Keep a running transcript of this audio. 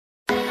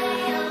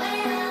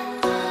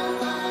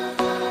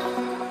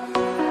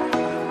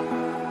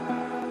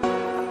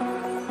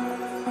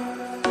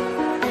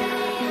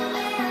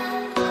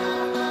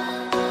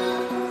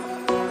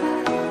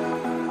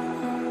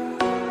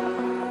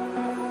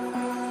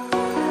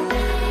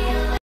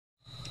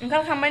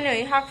ओंखारखांबाय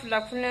नै हाखु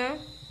दाखुनो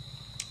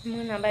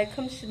मोनाबाय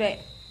खोमसिबाय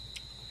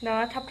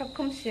दाना थाब थाब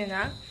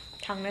खोमसियोना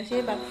थांनोसै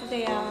एबार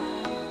फुजायाव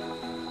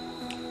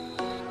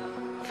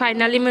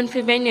फाइनालि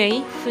मोनफैबाय नै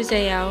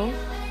फुजायाव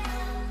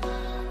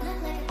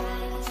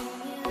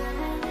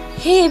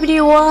Hey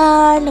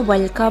everyone,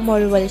 welcome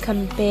or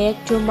welcome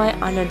back to my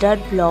another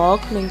vlog.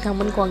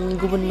 नोंथांमोनखौ आंनि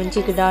गुबुन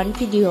मोनसे गोदान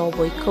भिडिअ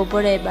बयखौबो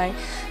बरायबाय।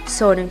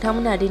 So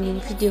नोंथांमोना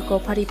दिनैनि भिडिअखौ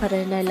फारि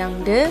फारि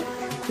नायलांदो।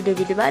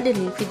 बिदिबा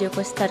दिनैनि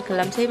भिडिअखौ स्टार्ट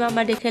खालामसै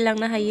मा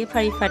देखायलांनो हायो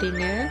फारि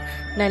फारिनो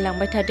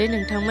नायलांबाय थादो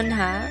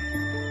नोंथांमोनहा।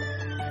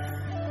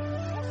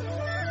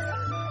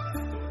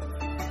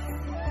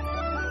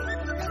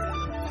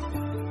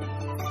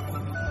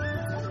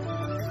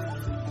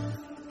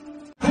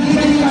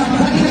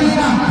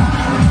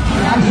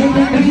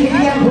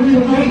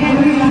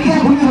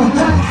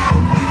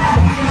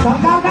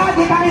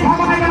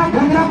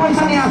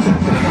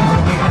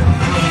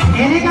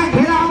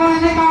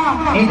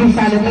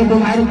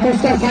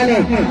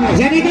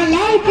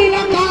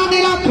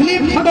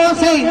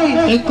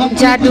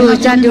 जादू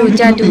जादू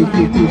जादू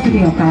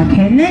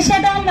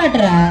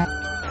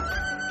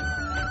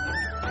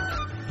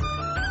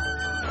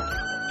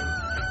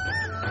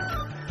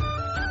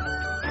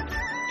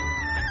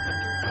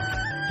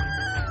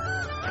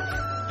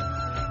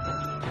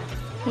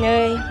नै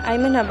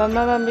आइमोनहाबा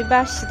माबा माबि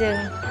बासिदों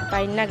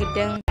बायनो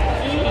नागिरदों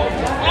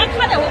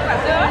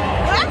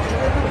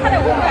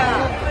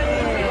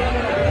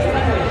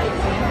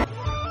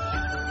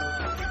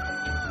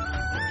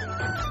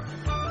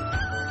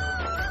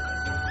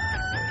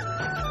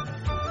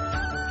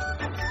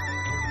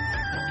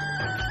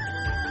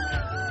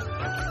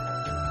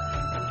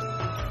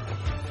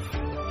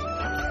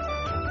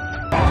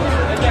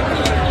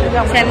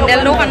सेन्देल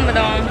दखानबो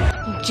दं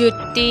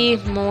जुति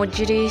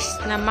मजरिस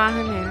ना मा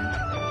होनो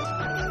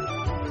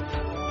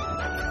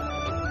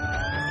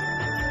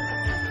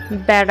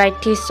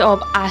varieties of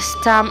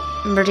Assam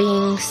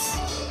rings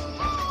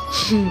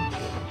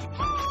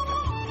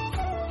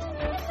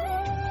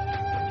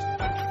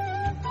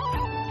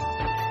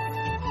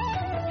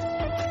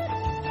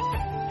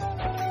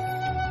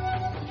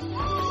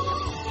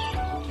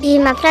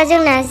बिमाफ्रा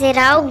जोंना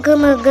जेराव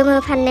गोमो गोमो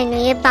फाननाय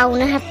नुयो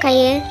बावनो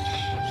हाबखायो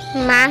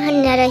मा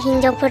होनो आरो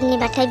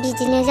हिनजावफोरनिबाथाय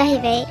बिदिनो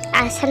जाहैबाय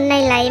आसान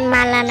नायलाय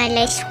माला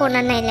नायलाय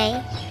सना नायलाय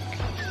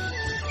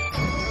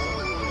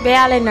बे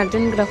आलायना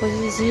दोनग्राखौ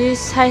जि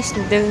साइज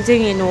नुदों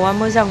जोंनि न'आ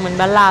मोजां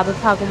मोनबा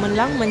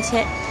लाबोफागौमोनलां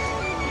मोनसे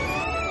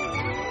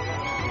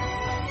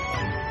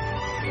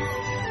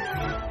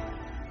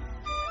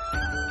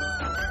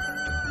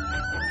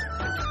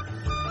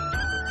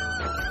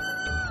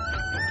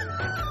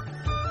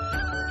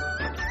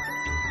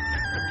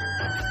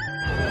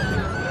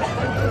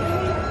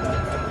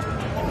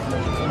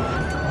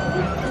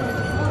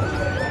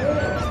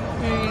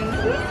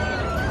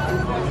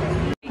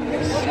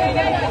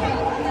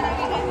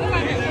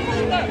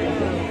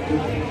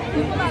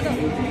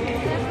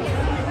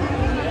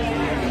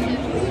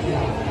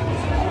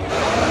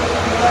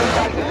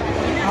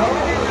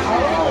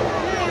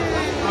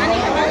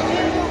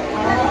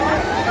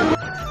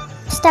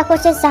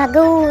फिथाखौसो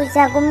जागौ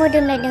जागौ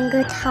मोदोमलायदों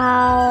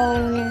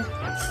गोथावनो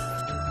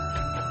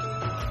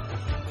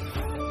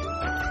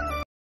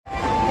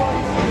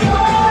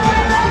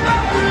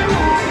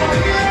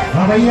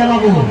भैया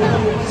बाबू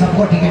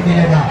सबको टिकट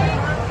मिलेगा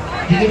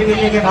टिकट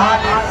मिलने के बाद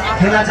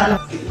खेला चालू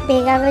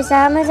बेगाबो जा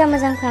मोजां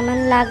मोजां खामोन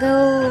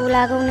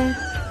लागौनो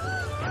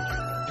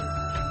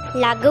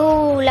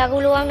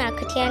लागौल' आंना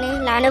खोथायानो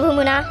लानोबो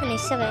मोना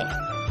होननायसो जाबाय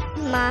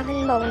मा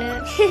होनबावनो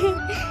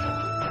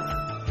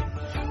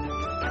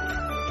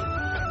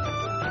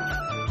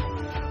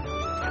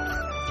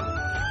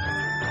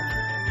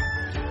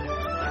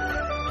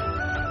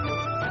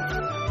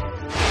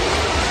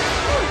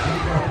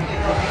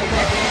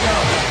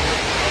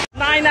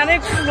नायनानै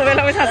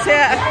खुबैलाबाय सासे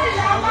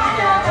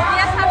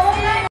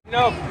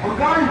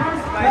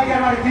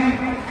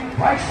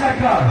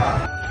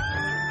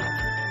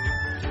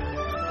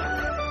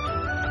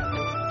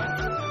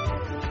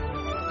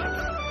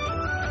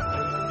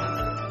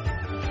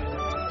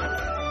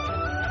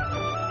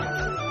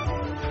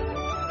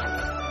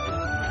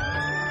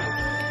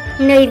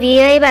नै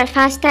बियो एबार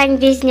फार्स्ट टाइम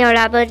बिजनियाव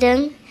लाबोदों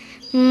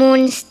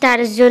मन्स्टार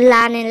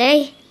जुलानोलै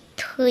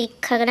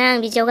थैखागोन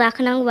आं बिदियाव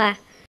गाखोनांगौबा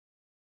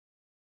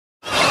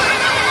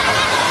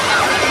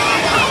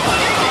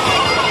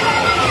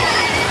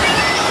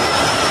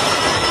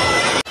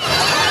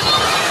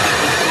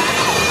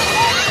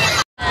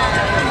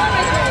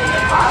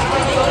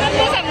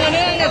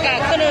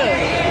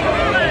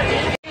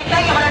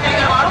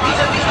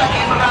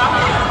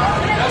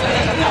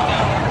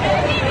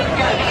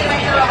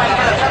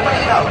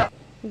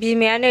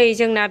बिमाया नै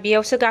जोंना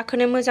बेयावसो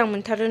गाखोनो मोजां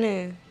मोनथारोनो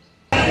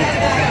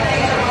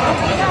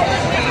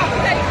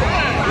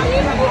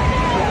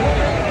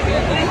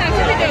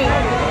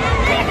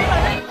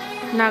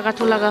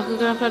नागाथला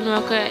गाखोग्राफ्रा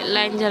नुवाखै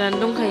लाइन जानानै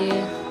दंखायो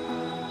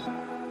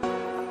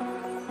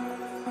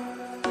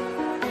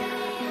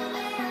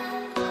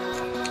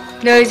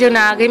नै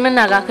जोंना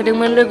आगैमोनना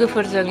गाखोदोंमोन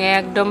लोगोफोरजों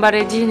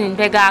एकदमबारे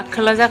दिनैनिफ्राय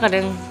गाखोला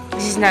जाखादों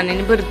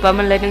गिनानैनो बोरैबा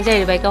मोनलायदों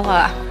जाहैबाय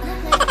गावहा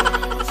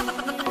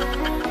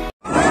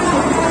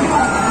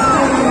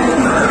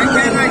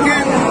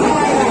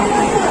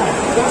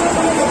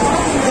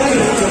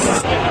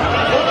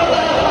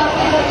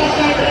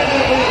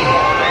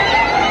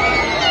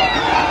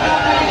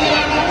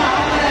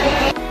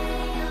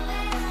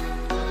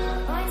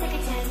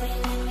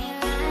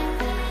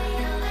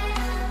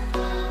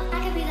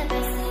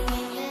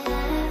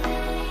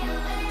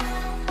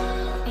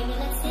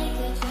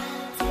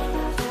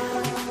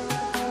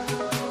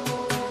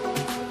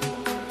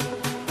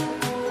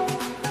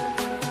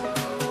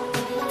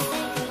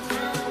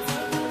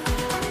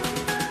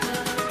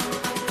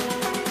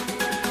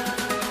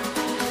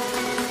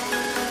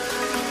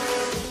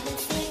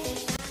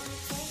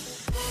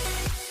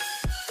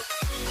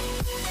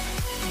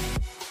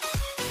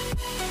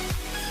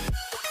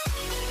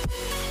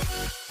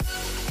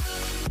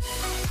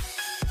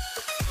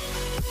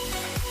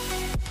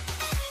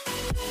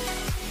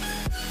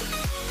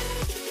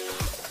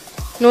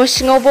न'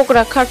 सिङाव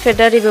बग्रा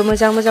कारपेट आरिबो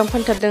मोजां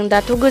फानथारदों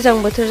दाथ' गोजां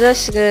बोथोर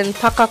जासिगोन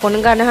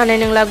फाक्काखौनो गानो हानाय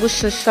नंला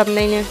गुसु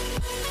सुहाबनायनो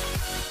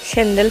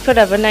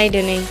सेन्देलफोराबो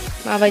नायदो नै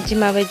माबायदि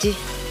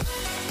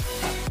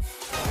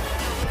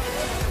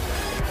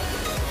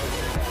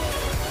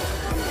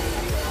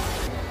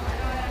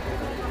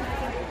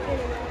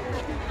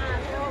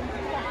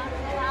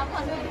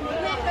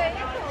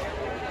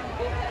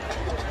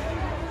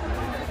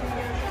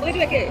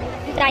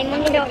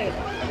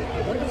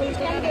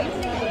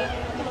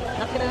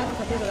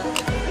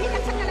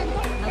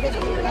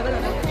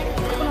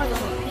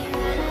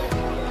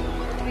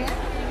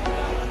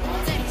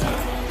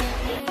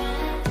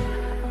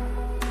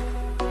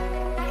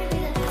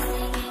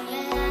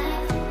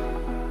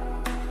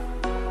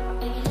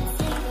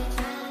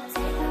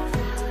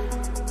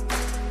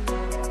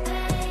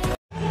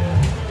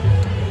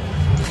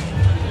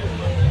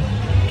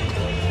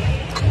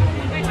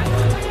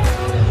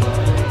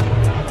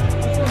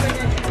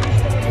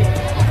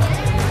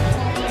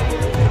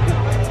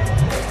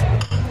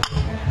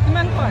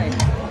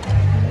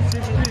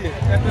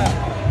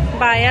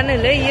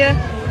बायानोलै इयो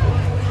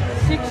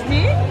 60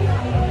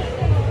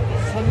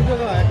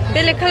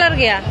 बेलेग कालार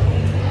गैया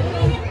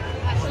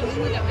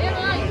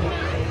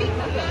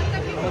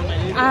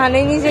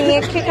आनैनिजों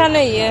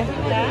एखेखानो इयो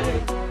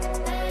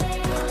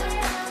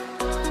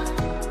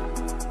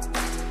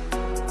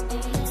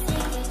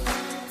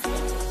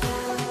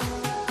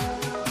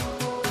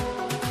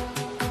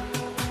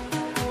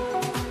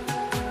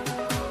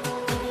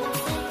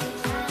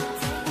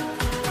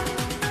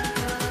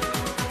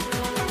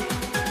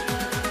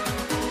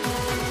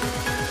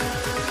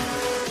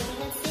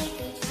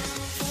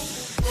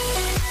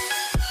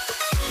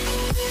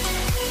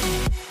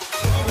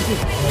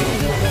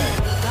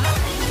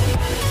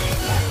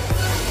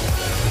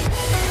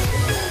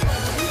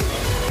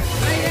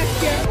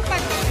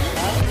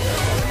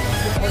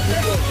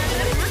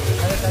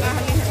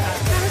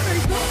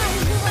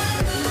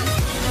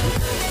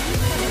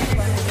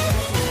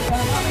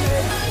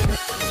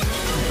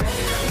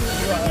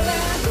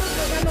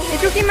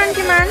Itu kiman?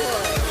 200?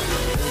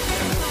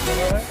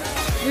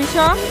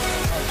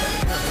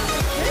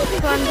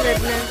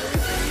 200 nih.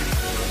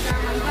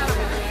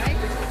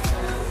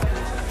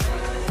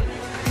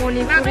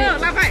 Monipuri.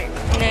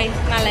 Ini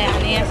Mela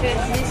ini ya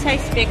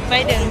size big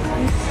badan.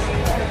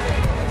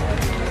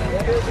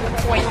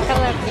 White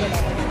color.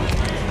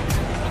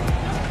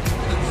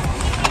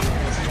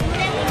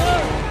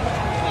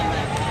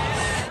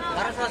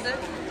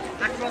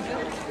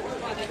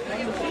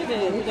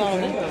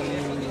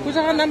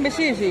 কুচাখার দাম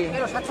বেশি আছে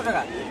 700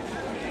 টাকা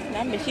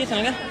দাম বেশি আছে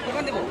না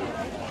দোকান দেব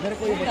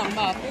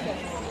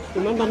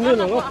ইমান দাম নেই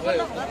না গো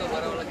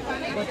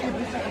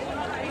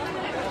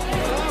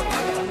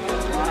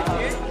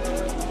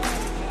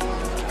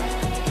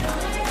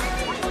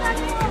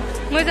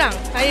मोजां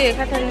हायो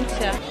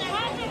खाथानिया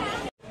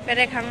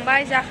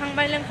बेरायखांबाय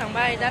जाखांबाय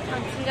लोंखांबाय दा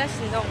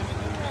थांफिनगासिनो दं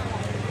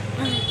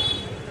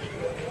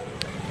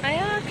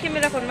आया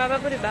केमेराखौनो माबा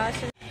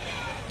बोरैबासो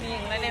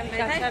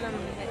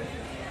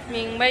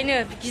मेंबायनो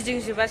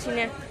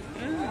गिदिंजोबासैनो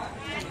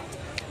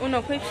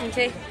उनाव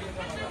फैफिनसै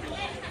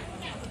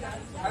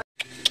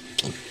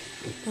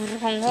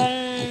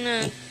बुरहांहांनो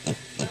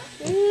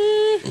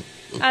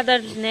आदार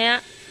बिनाया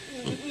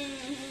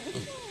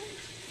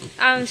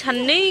आं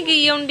साननै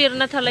गैयियावनो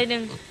देरना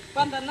थालायदों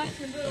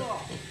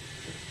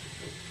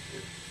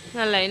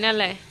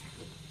नालाय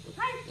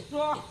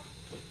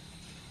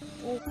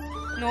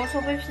न'आव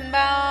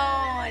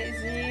सफैफिनबाय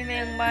जि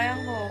मेंबाय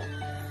आंखौ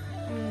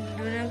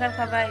उन्दुनो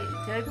ओंखारखाबाय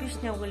जै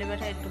बिसिनायाव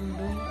गोलैबाथाय दुम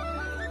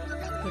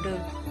गोदो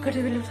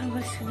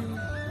थांगासिनो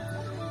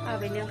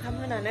आबैनो ओंखाम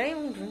होनानै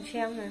उन्दुनोसै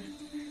आङो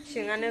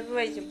सिङानो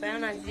रुवायजोब्बाय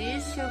आंना जि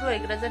सिं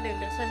रुवायग्रा जादों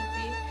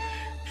दासान्दि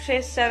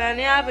फ्रेश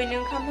जानानै आबैनो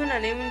ओंखाम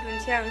होनानै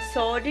उन्दुनोसै आं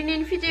स'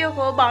 दिनैनि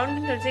भिडिअखौ बावनो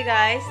दोनथ'नोसै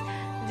गाइस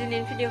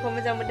दिनैनि भिडिअखौ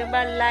मोजां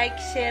मोनदोंबा लाइक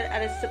शेयार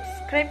आरो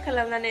साबस्क्राइब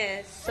खालामनानै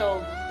स'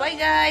 बाय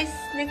गाइस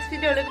नेक्स्ट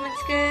भिडिअ लोगो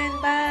मोनसिगोन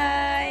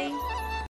बाय